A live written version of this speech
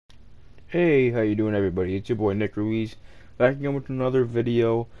Hey, how you doing, everybody? It's your boy Nick Ruiz, back again with another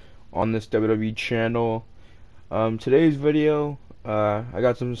video on this WWE channel. Today's video, I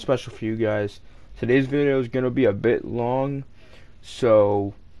got something special for you guys. Today's video is gonna be a bit long,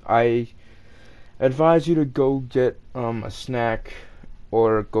 so I advise you to go get a snack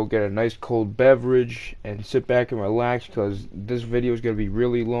or go get a nice cold beverage and sit back and relax because this video is gonna be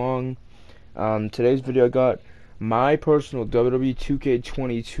really long. Today's video, I got my personal WWE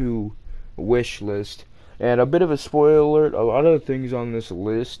 2K22 wish list, and a bit of a spoiler alert, a lot of the things on this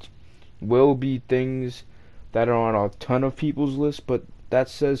list will be things that are on a ton of people's list, but that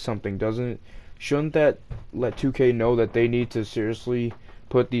says something, doesn't it? Shouldn't that let 2K know that they need to seriously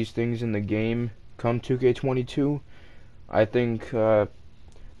put these things in the game come 2K22? I think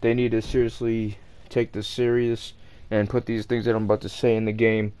they need to seriously take this serious and put these things that I'm about to say in the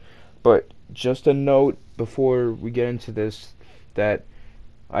game. But just a note before we get into this, that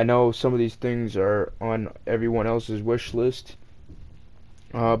I know some of these things are on everyone else's wish list,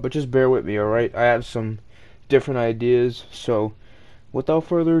 but just bear with me, alright? I have some different ideas, so without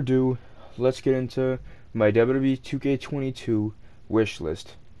further ado, let's get into my WWE 2K22 wish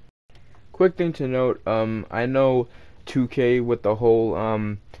list. Quick thing to note, I know 2K with the whole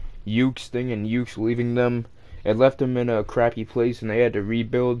Ukes thing and Ukes leaving them, it left them in a crappy place and they had to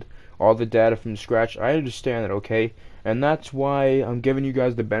rebuild all the data from scratch. I understand that, okay? And that's why I'm giving you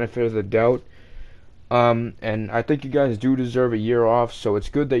guys the benefit of the doubt. And I think you guys do deserve a year off, so it's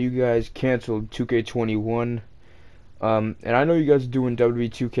good that you guys canceled 2K21. And I know you guys are doing WWE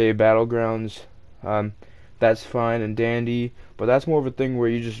 2K Battlegrounds. That's fine and dandy, but that's more of a thing where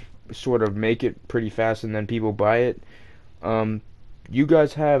you just sort of make it pretty fast and then people buy it. You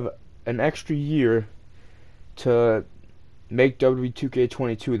guys have an extra year to make WWE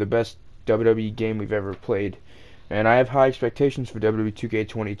 2K22 the best WWE game we've ever played. And I have high expectations for WWE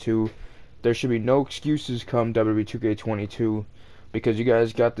 2K22. There should be no excuses come WWE 2K22 because you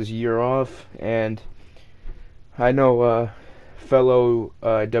guys got this year off, and I know fellow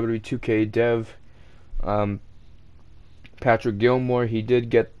WWE 2K dev Patrick Gilmore, he did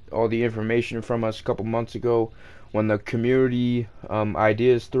get all the information from us a couple months ago when the community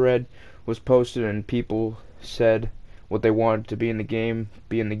ideas thread was posted and people said what they wanted to be in the game,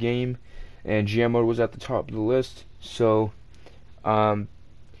 and GM mode was at the top of the list. So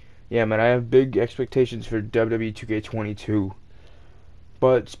yeah, man, I have big expectations for WWE 2K22.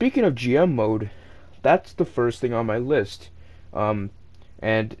 But speaking of GM mode, that's the first thing on my list.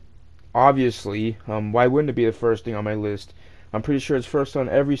 And obviously, why wouldn't it be the first thing on my list? I'm pretty sure it's first on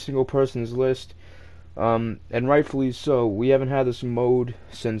every single person's list. And rightfully so. We haven't had this mode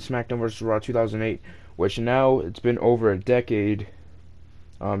since SmackDown vs. Raw 2008, which now it's been over a decade,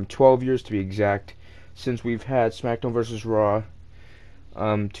 12 years to be exact, since we've had SmackDown vs. Raw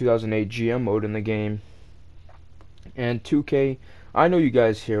 2008 GM mode in the game. And 2K, I know you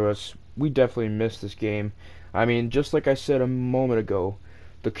guys hear us, we definitely miss this game. I mean, just like I said a moment ago,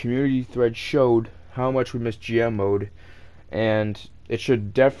 the community thread showed how much we miss GM mode, and it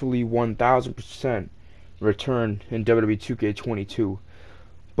should definitely 1000% return in WWE 2K22.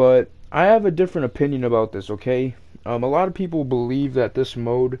 But I have a different opinion about this, okay? A lot of people believe that this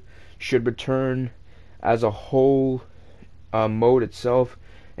mode should return as a whole mode itself,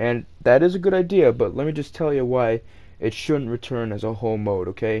 and that is a good idea, but let me just tell you why it shouldn't return as a whole mode,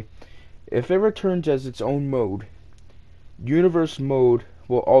 okay? If it returns as its own mode, Universe mode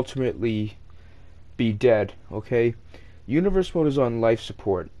will ultimately be dead, okay? Universe mode is on life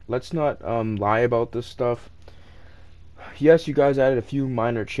support. Let's not lie about this stuff. Yes, you guys added a few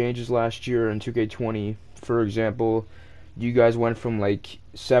minor changes last year in 2K20. For example, you guys went from like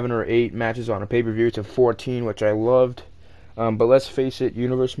 7 or 8 matches on a pay-per-view to 14, which I loved. But let's face it,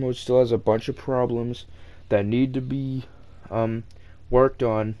 Universe mode still has a bunch of problems that need to be worked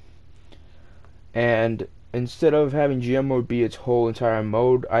on. And instead of having GM mode be its whole entire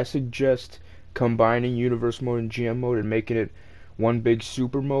mode, I suggest combining Universe mode and GM mode and making it one big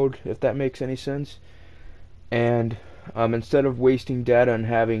super mode, if that makes any sense. And instead of wasting data and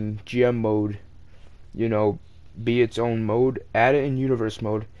having GM mode, you know, be its own mode, add it in Universe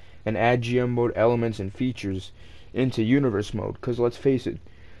mode and add GM mode elements and features into Universe mode. Because let's face it,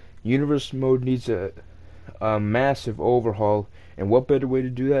 Universe mode needs a massive overhaul, and what better way to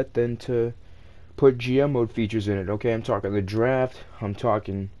do that than to put GM mode features in it, okay? I'm talking the draft, I'm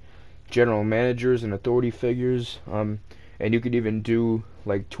talking general managers and authority figures, and you could even do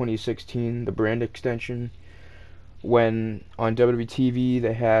like 2016, the brand extension, when on WWE TV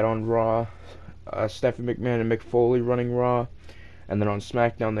they had on Raw Stephanie McMahon and Mick Foley running Raw, and then on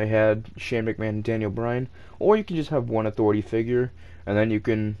SmackDown they had Shane McMahon and Daniel Bryan. Or you can just have one authority figure. and then you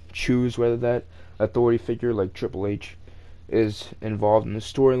can choose whether that authority figure like Triple H is involved in the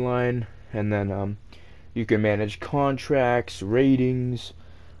storyline, and then you can manage contracts, ratings,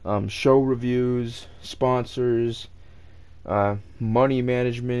 show reviews, sponsors, money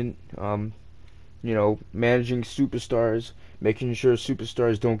management, managing superstars, making sure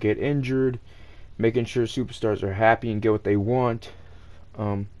superstars don't get injured, making sure superstars are happy and get what they want.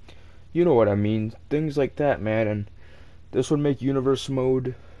 You know what I mean. Things like that, man. And this would make universe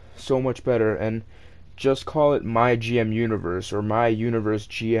mode so much better. And just call it my GM universe or my universe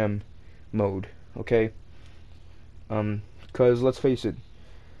GM mode, okay? Because let's face it,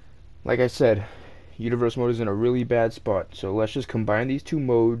 like I said, universe mode is in a really bad spot. So let's just combine these two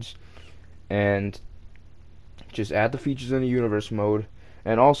modes and just add the features in the universe mode.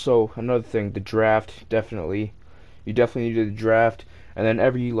 And also another thing, the draft, definitely. You definitely need to draft, and then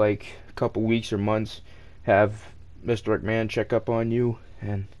every like couple weeks or months have Mr. McMahon check up on you,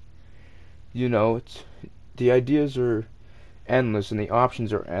 and it's the ideas are endless and the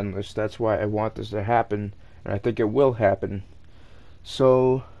options are endless. That's why I want this to happen, and I think it will happen.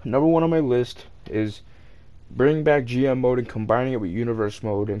 So number one on my list is bring back GM mode and combining it with universe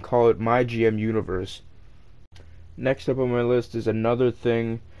mode and call it my GM universe. Next up on my list is another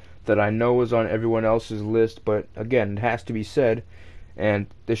thing that I know is on everyone else's list, but again, it has to be said, and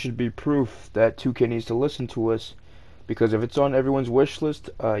this should be proof that 2K needs to listen to us, because if it's on everyone's wish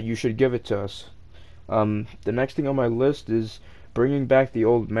list, you should give it to us. The next thing on my list is bringing back the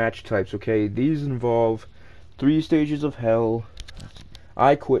old match types, okay? These involve 3 stages of hell,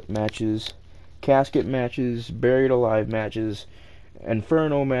 I quit matches, casket matches, buried alive matches,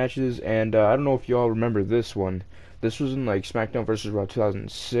 inferno matches, and I don't know if y'all remember this one. This was in like SmackDown vs. Raw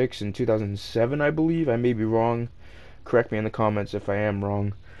 2006 and 2007, I believe. I may be wrong. Correct me in the comments if I am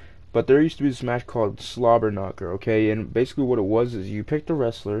wrong. But there used to be this match called Slobber Knocker, okay? And basically what it was is you picked a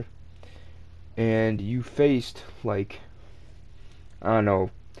wrestler and you faced like, I don't know,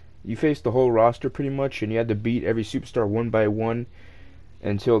 you faced the whole roster pretty much, and you had to beat every superstar one by one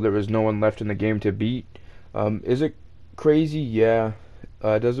until there was no one left in the game to beat. Is it crazy? Yeah.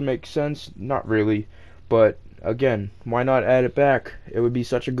 Does it make sense? Not really. But again, why not add it back? It would be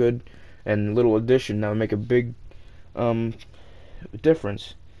such a good and little addition that would make a big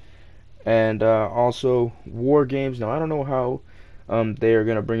difference. And also war games. Now I don't know how they are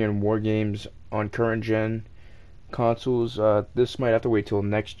gonna bring in war games on current gen consoles. This might have to wait till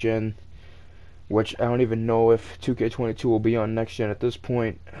next gen, which I don't even know if 2K22 will be on next gen at this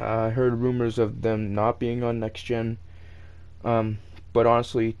point. I heard rumors of them not being on next gen. But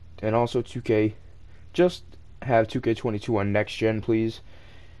honestly, and also 2K, just have 2K22 on next gen, please.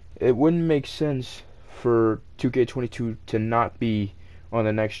 It wouldn't make sense for 2K22 to not be on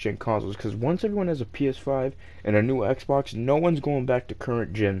the next gen consoles, because once everyone has a PS5 and a new Xbox, no one's going back to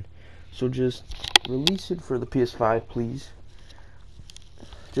current gen. So just release it for the PS5, please.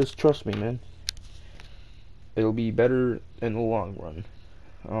 Just trust me, man. It'll be better in the long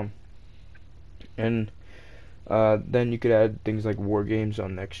run. And then you could add things like war games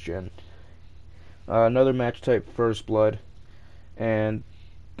on next gen. Another match type, First Blood, and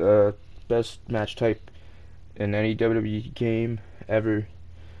the best match type in any WWE game ever.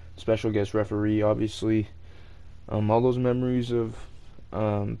 Special guest referee, obviously. All those memories of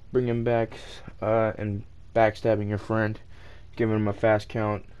bringing back and backstabbing your friend, giving him a fast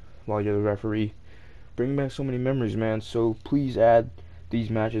count while you're the referee. Bringing back so many memories, man. So please add these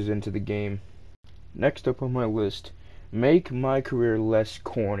matches into the game. Next up on my list, make my career less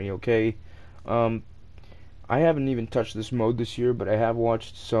corny, okay? I haven't even touched this mode this year, but I have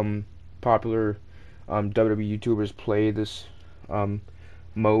watched some popular WWE YouTubers play this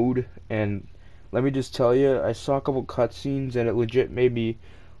mode, and let me just tell you, I saw a couple cutscenes, and it legit made me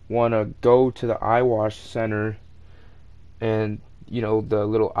want to go to the eyewash center, and the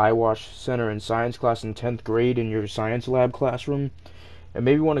little eyewash center in science class in 10th grade in your science lab classroom, and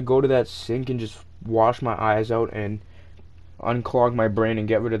maybe want to go to that sink and just wash my eyes out and unclog my brain and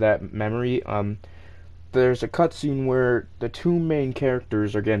get rid of that memory. There's a cutscene where the 2 main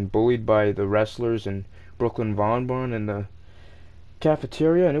characters are getting bullied by the wrestlers in Brooklyn Von Barn in the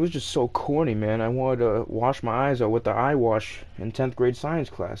cafeteria, and it was just so corny, man. I wanted to wash my eyes out with the eye wash in 10th grade science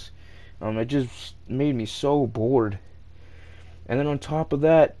class. It just made me so bored. And then on top of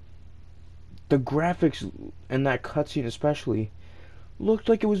that, the graphics in that cutscene especially looked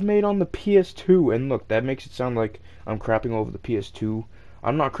like it was made on the PS2. And look, that makes it sound like I'm crapping over the PS2.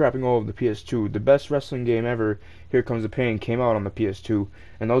 I'm not crapping all over the PS2. The best wrestling game ever, Here Comes the Pain, came out on the PS2,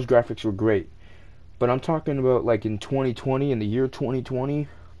 and those graphics were great. But I'm talking about like in 2020, in the year 2020,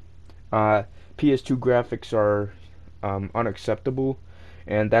 PS2 graphics are unacceptable,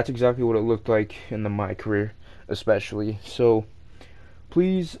 and that's exactly what it looked like in the my career, especially. So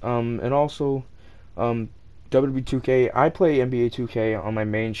please, and also, WWE 2K. I play NBA 2K on my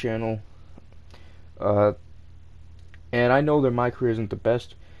main channel, uh, and I know their my career isn't the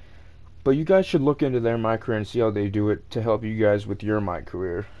best, but you guys should look into their my career and see how they do it to help you guys with your my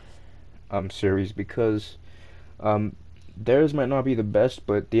career series, because theirs might not be the best,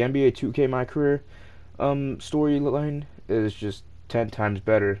 but the NBA 2K my career storyline is just 10 times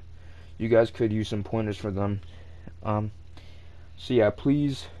better. You guys could use some pointers for them. Um, so yeah,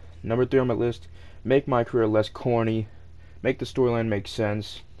 please, number 3 on my list, make my career less corny, make the storyline make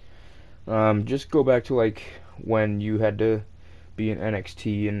sense. Just go back to like when you had to be in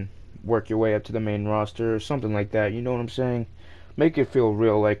NXT and work your way up to the main roster or something like that. You know what I'm saying? Make it feel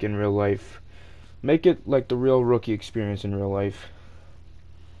real, like in real life. Make it like the real rookie experience in real life.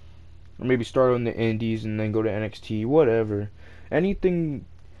 Or maybe start on the indies and then go to NXT, whatever. Anything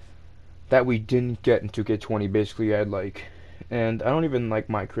that we didn't get in 2K20, basically, I'd like. And I don't even like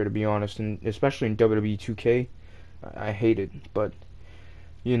my career, to be honest, and especially in WWE 2K. I hate it, but,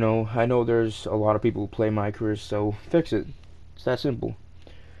 you know, I know there's a lot of people who play my career, so fix it. It's that simple.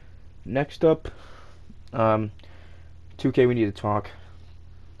 Next up, 2K, we need to talk.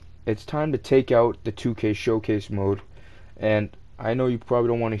 It's time to take out the 2K Showcase mode, and I know you probably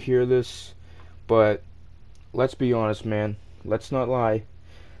don't want to hear this, but let's be honest, man. Let's not lie.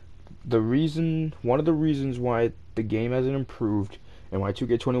 One of the reasons why the game hasn't improved and why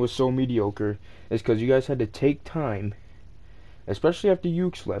 2K20 was so mediocre is because you guys had to take time, especially after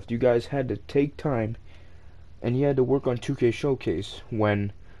Ukes left. You guys had to take time, and you had to work on 2K Showcase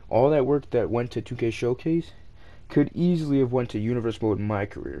when all that work that went to 2K Showcase could easily have went to Universe Mode in my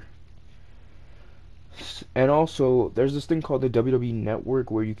career. And also, there's this thing called the WWE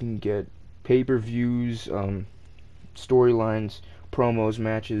Network where you can get pay-per-views, storylines, promos,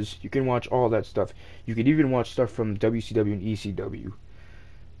 matches. You can watch all that stuff. You can even watch stuff from WCW and ECW.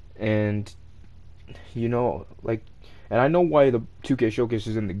 And, you know, like, and I know why the 2K Showcase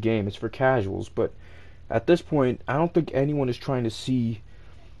is in the game. It's for casuals, but at this point, I don't think anyone is trying to see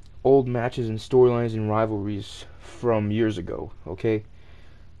old matches and storylines and rivalries from years ago, okay?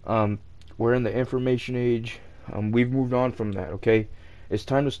 We're in the information age. We've moved on from that, okay? It's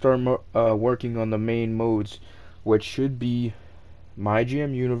time to start working on the main modes, which should be My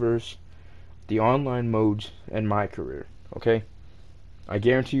GM Universe, the online modes, and my career, okay? I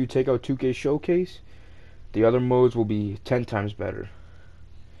guarantee you take out 2K Showcase, the other modes will be 10 times better.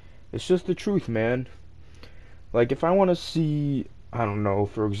 It's just the truth, man. Like, if I want to see, I don't know,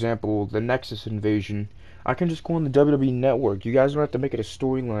 for example, the Nexus invasion, I can just go on the WWE Network. You guys don't have to make it a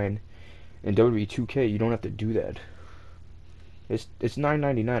storyline in WWE 2K. You don't have to do that. It's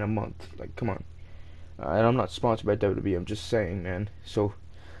 $9.99 a month. Like, come on. And I'm not sponsored by WWE. I'm just saying, man. So,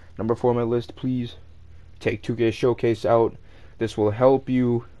 number 4 on my list, please take 2K Showcase out. This will help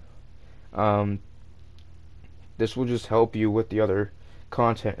you. This will just help you with the other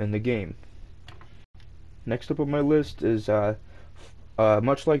content in the game. Next up on my list is,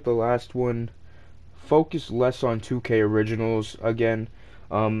 much like the last one, focus less on 2K originals again.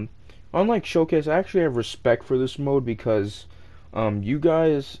 Unlike Showcase, I actually have respect for this mode because you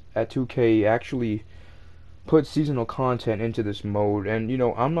guys at 2K actually put seasonal content into this mode, and you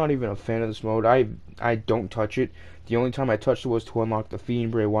know, I'm not even a fan of this mode. I don't touch it. The only time I touched it was to unlock the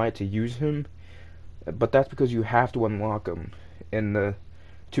Fiend Bray Wyatt to use him, but that's because you have to unlock him in the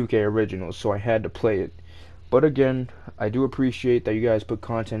 2K originals, so I had to play it. But again, I do appreciate that you guys put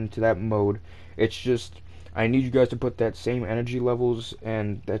content into that mode. It's just, I need you guys to put that same energy levels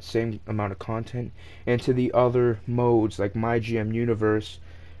and that same amount of content into the other modes, like My GM Universe,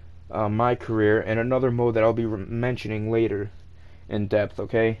 My Career, and another mode that I'll be mentioning later in depth,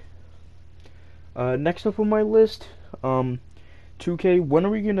 okay? Next up on my list, 2K, when are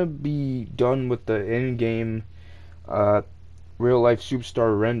we gonna be done with the in-game real-life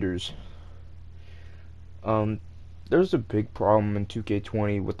superstar renders? There's a big problem in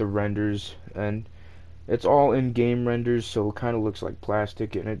 2K20 with the renders, and it's all in-game renders, so it kind of looks like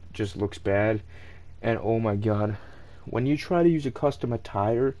plastic, and it just looks bad. And oh my god, when you try to use a custom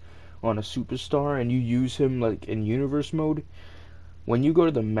attire on a superstar and you use him like in universe mode, when you go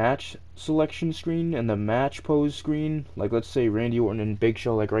to the match selection screen and the match pose screen, like let's say Randy Orton and Big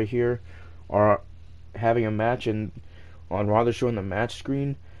Show, like right here, are having a match, and on Raw they're showing the match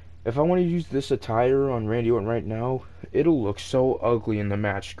screen. If I want to use this attire on Randy Orton right now, it'll look so ugly in the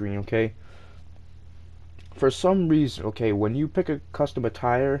match screen, okay? For some reason, okay, when you pick a custom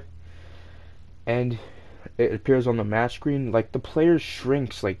attire and it appears on the match screen, like the player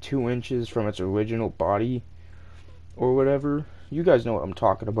shrinks like 2 inches from its original body, or whatever. You guys know what I'm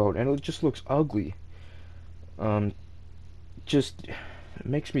talking about, and it just looks ugly. Um, just it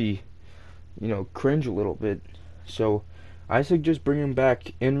makes me, cringe a little bit. So I suggest bringing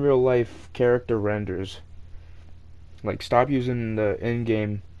back in real life character renders. Like, stop using the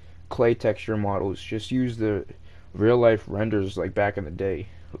in-game clay texture models. Just use the real life renders like back in the day.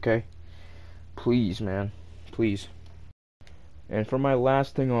 Okay? Please, man. Please. And for my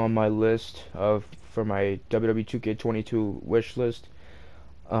last thing on my list for my WWE 2K22 wish list,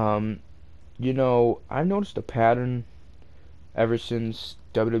 I've noticed a pattern ever since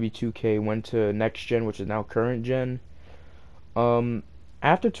WWE 2K went to next gen, which is now current gen.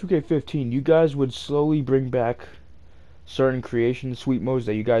 After 2K15, you guys would slowly bring back certain creation sweep modes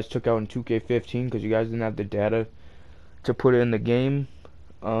that you guys took out in 2K15 because you guys didn't have the data to put it in the game.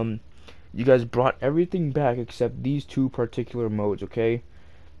 You guys brought everything back except these two particular modes, okay?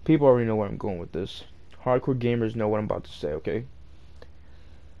 People already know where I'm going with this. Hardcore gamers know what I'm about to say, okay?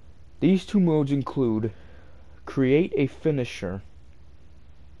 These two modes include create a finisher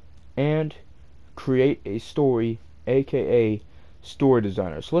and create a story, aka story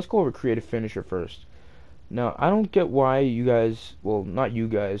designer. So let's go over create a finisher first. Now, I don't get why you guys, well, not you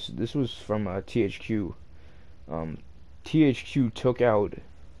guys, this was from THQ. THQ took out,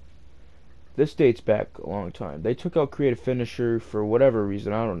 this dates back a long time. They took out create a finisher for whatever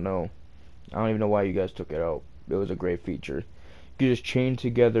reason, I don't know. I don't even know why you guys took it out. It was a great feature. You could just chain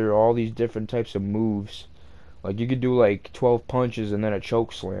together all these different types of moves. Like, you could do like 12 punches and then a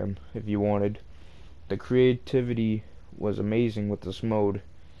choke slam if you wanted. The creativity was amazing with this mode.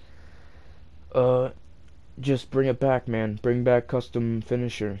 Just bring it back, man. Bring back custom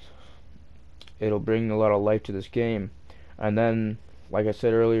finishers. It'll bring a lot of life to this game. And then, like I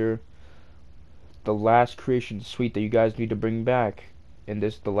said earlier, the last creation suite that you guys need to bring back, and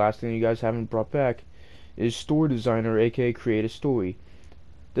this the last thing you guys haven't brought back, is story designer, aka create a story.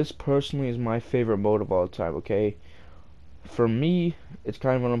 This personally is my favorite mode of all time, okay? For me, it's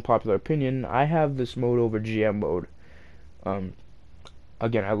kind of an unpopular opinion. I have this mode over GM mode.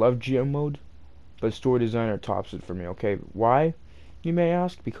 Again, I love GM mode, but story designer tops it for me, okay? Why, you may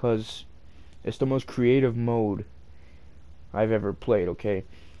ask? Because it's the most creative mode I've ever played, okay?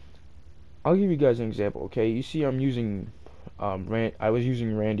 I'll give you guys an example, okay? You see I'm using, I was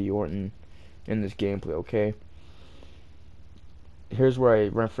using Randy Orton in this gameplay, okay? Here's where I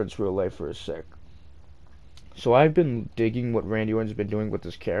reference real life for a sec. So I've been digging what Randy Orton's been doing with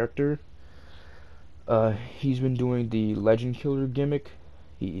this character. He's been doing the Legend Killer gimmick.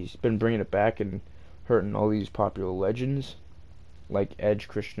 He's been bringing it back and hurting all these popular legends, like Edge,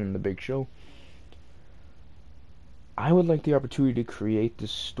 Christian, and The Big Show. I would like the opportunity to create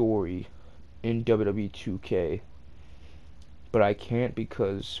this story in WWE 2K, but I can't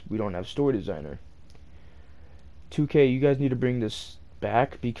because we don't have story designer. 2K, you guys need to bring this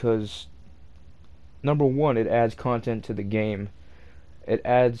back because, number one, it adds content to the game. It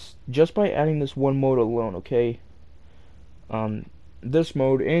adds, just by adding this one mode alone, okay? This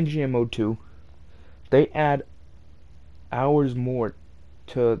mode and GM mode 2, they add hours more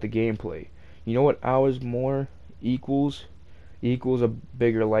to the gameplay. You know what hours more equals? Equals a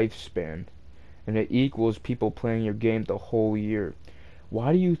bigger lifespan. And it equals people playing your game the whole year.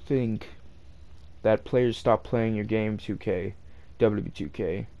 Why do you think that players stop playing your game 2K, WWE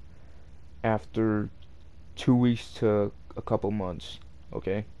 2K, after 2 weeks to a couple months,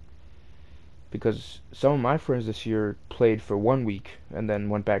 okay? Because some of my friends this year played for 1 week and then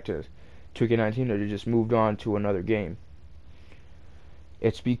went back to 2K19 or they just moved on to another game.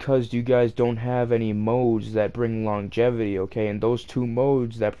 It's because you guys don't have any modes that bring longevity, okay? And those two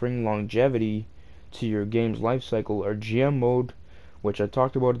modes that bring longevity to your game's life cycle are GM mode, which I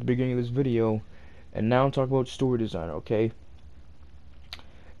talked about at the beginning of this video, and now I'm talking about story designer, okay?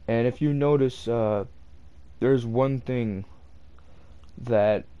 And if you notice, there's one thing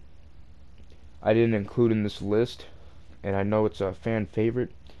that I didn't include in this list, and I know it's a fan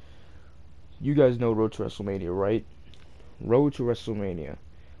favorite. You guys know Road to WrestleMania, right? Road to WrestleMania,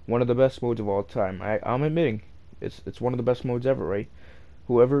 one of the best modes of all time. I'm admitting, it's one of the best modes ever, right?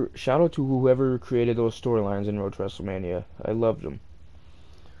 Shout out to whoever created those storylines in Road to WrestleMania. I loved them.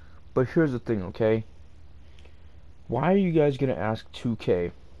 But here's the thing, okay? Why are you guys gonna ask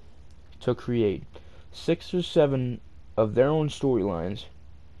 2K to create 6 or 7 of their own storylines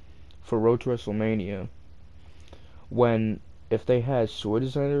for Road to WrestleMania when, if they had story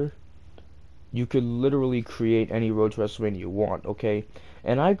designer, you could literally create any Road to WrestleMania you want, okay?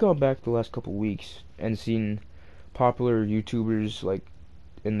 And I've gone back the last couple weeks and seen popular YouTubers like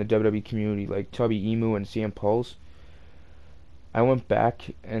in the WWE community, like Tubby Emu and CM Pulse. I went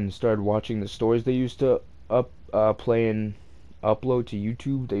back and started watching the stories they used to play and upload to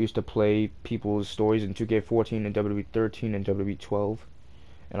YouTube. They used to play people's stories in 2K14 and WWE 13 and WWE 12,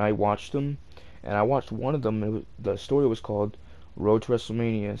 and I watched them. And I watched one of them. The story was called Road to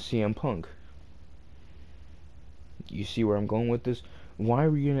WrestleMania CM Punk. You see where I'm going with this? Why are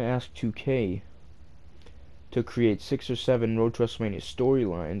we gonna ask 2K to create 6 or 7 Road to WrestleMania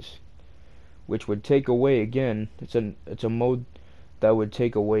storylines, which would take away, again, it's a mode that would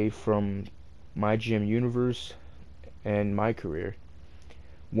take away from my GM universe and my career,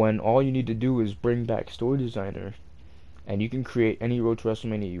 when all you need to do is bring back Story Designer and you can create any Road to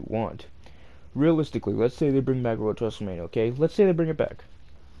WrestleMania you want. Realistically, let's say they bring back Road to WrestleMania, okay? Let's say they bring it back.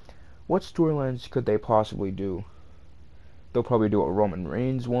 What storylines could they possibly do? They'll probably do a Roman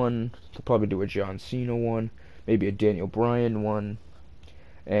Reigns one, they'll probably do a John Cena one, maybe a Daniel Bryan one.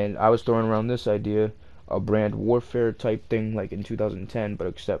 And I was throwing around this idea, a brand warfare type thing like in 2010, but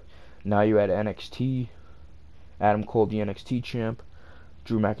except now you add NXT, Adam Cole the NXT champ,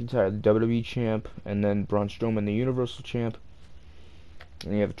 Drew McIntyre the WWE champ, and then Braun Strowman the Universal champ.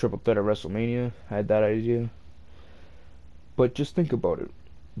 And you have a triple threat at WrestleMania. I had that idea. But just think about it.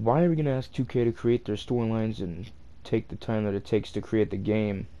 Why are we going to ask 2K to create their storylines and take the time that it takes to create the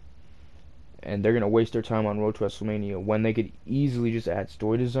game, and they're going to waste their time on Road to WrestleMania when they could easily just add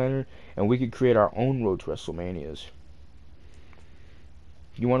Story Designer and we could create our own Road to WrestleManias?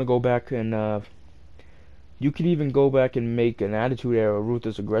 You want to go back and you could even go back and make an Attitude Era,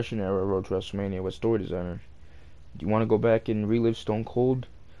 Ruthless Aggression Era Road to WrestleMania with Story Designer. Do you want to go back and relive Stone Cold,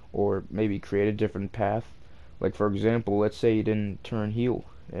 or maybe create a different path? Like, for example, let's say he didn't turn heel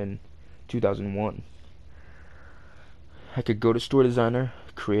in 2001. I could go to Story Designer,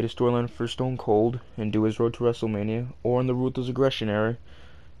 create a storyline for Stone Cold, and do his Road to WrestleMania, or in the Ruthless Aggression Era,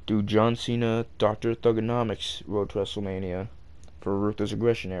 do John Cena, Dr. Thugonomics Road to WrestleMania for Ruthless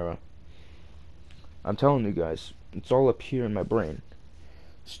Aggression Era. I'm telling you guys, it's all up here in my brain.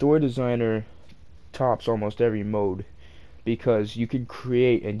 Story Designer tops almost every mode because you can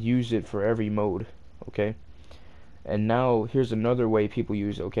create and use it for every mode, okay? And now here's another way people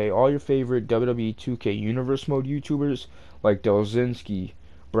use it, okay? All your favorite WWE 2K Universe Mode YouTubers like Delzinski,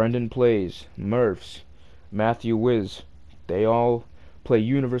 Brendan Plays, Murphs, Matthew Wiz, they all play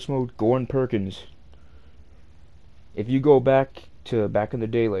Universe Mode. Gordon Perkins. If you go back in the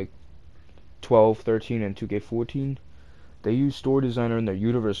day, like 12, 13, and 2K14, they use Story Designer in their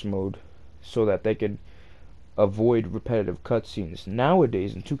Universe Mode so that they could avoid repetitive cutscenes.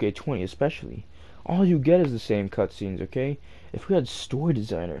 Nowadays, in 2K20 especially, all you get is the same cutscenes, okay? If we had Story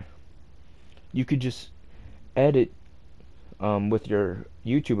Designer, you could just edit with your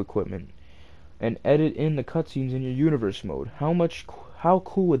YouTube equipment and edit in the cutscenes in your Universe Mode. How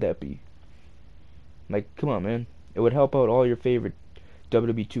cool would that be? Like, come on, man. It would help out all your favorite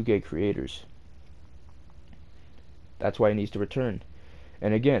WWE 2K creators. That's why it needs to return.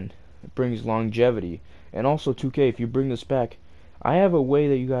 And again, it brings longevity. And also, 2K, if you bring this back, I have a way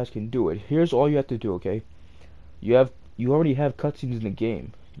that you guys can do it. Here's all you have to do, okay? You already have cutscenes in the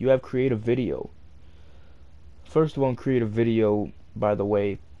game. You have create a video. First of all, in create a video, by the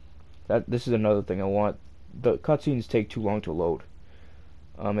way, this is another thing I want. The cutscenes take too long to load.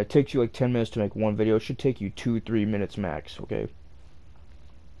 It takes you like 10 minutes to make one video. It should take you 2-3 minutes max, okay?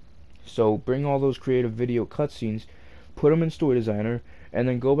 So bring all those creative video cutscenes, put them in Story Designer, and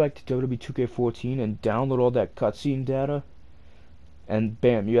then go back to WWE 2K14 and download all that cutscene data, and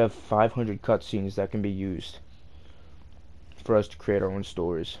bam, you have 500 cutscenes that can be used for us to create our own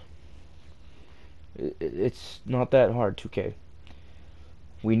stories. It's not that hard, 2K.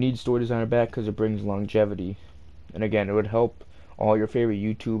 We need Story Designer back because it brings longevity. And again, it would help all your favorite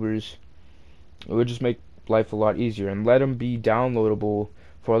YouTubers. It would just make life a lot easier, and let them be downloadable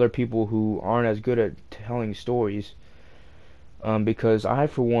for other people who aren't as good at telling stories. Because I,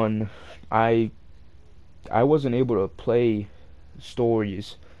 for one, I wasn't able to play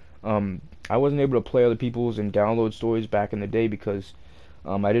stories. I wasn't able to play other people's and download stories back in the day because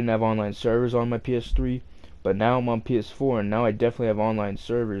I didn't have online servers on my PS3. But now I'm on PS4, and now I definitely have online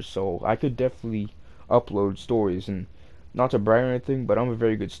servers, so I could definitely upload stories. And not to brag or anything, but I'm a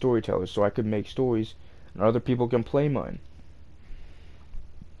very good storyteller, so I could make stories, and other people can play mine.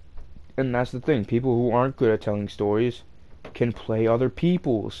 And that's the thing, people who aren't good at telling stories can play other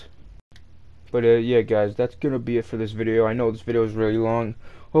people's. But yeah, guys, that's gonna be it for this video. I know this video is really long.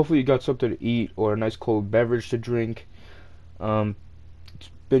 Hopefully you got something to eat or a nice cold beverage to drink. It's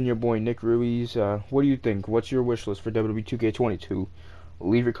been your boy Nick Ruiz. What do you think? What's your wish list for WWE 2K22?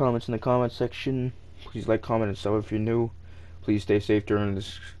 Leave your comments in the comment section. Please like, comment, and sub if you're new. Please stay safe during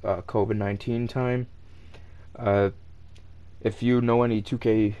this COVID-19 time. If you know any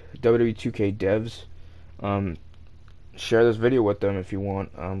WWE 2K devs, Um, share this video with them if you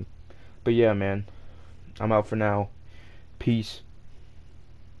want. But yeah, man, I'm out for now. Peace.